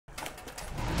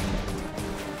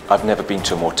I've never been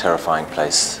to a more terrifying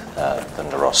place than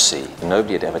the Ross Sea.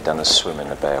 Nobody had ever done a swim in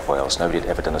the Bay of Whales. Nobody had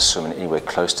ever done a swim anywhere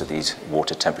close to these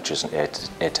water temperatures and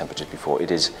air temperatures before.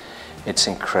 It's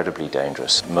incredibly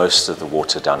dangerous. Most of the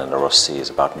water down in the Ross Sea is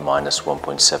about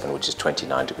 -1.7, which is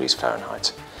 29 degrees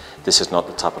Fahrenheit. This is not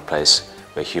the type of place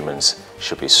where humans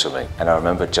should be swimming. And I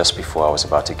remember just before I was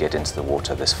about to get into the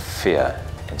water, this fear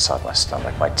inside my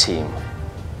stomach. My team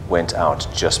went out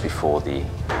just before the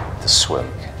swim.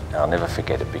 And I'll never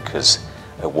forget it because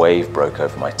a wave broke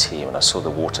over my team and I saw the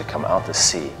water come out the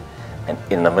sea, and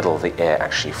in the middle of the air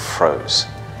actually froze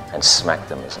and smacked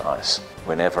them as ice.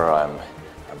 Whenever I'm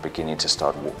beginning to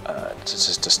start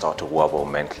to wobble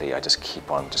mentally, I just keep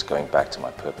on just going back to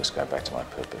my purpose, going back to my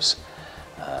purpose.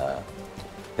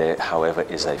 There, however,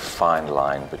 is a fine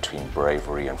line between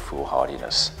bravery and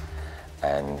foolhardiness,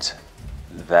 and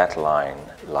that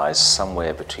line lies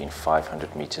somewhere between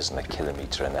 500 meters and a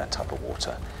kilometer in that type of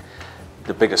water.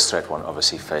 The biggest threat one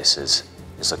obviously faces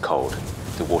is the cold.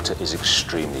 The water is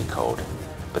extremely cold,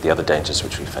 but the other dangers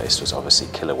which we faced was obviously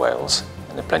killer whales,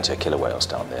 and there are plenty of killer whales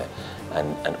down there,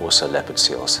 and also leopard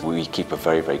seals. We keep a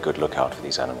very, very good lookout for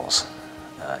these animals.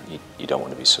 You don't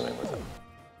want to be swimming with them.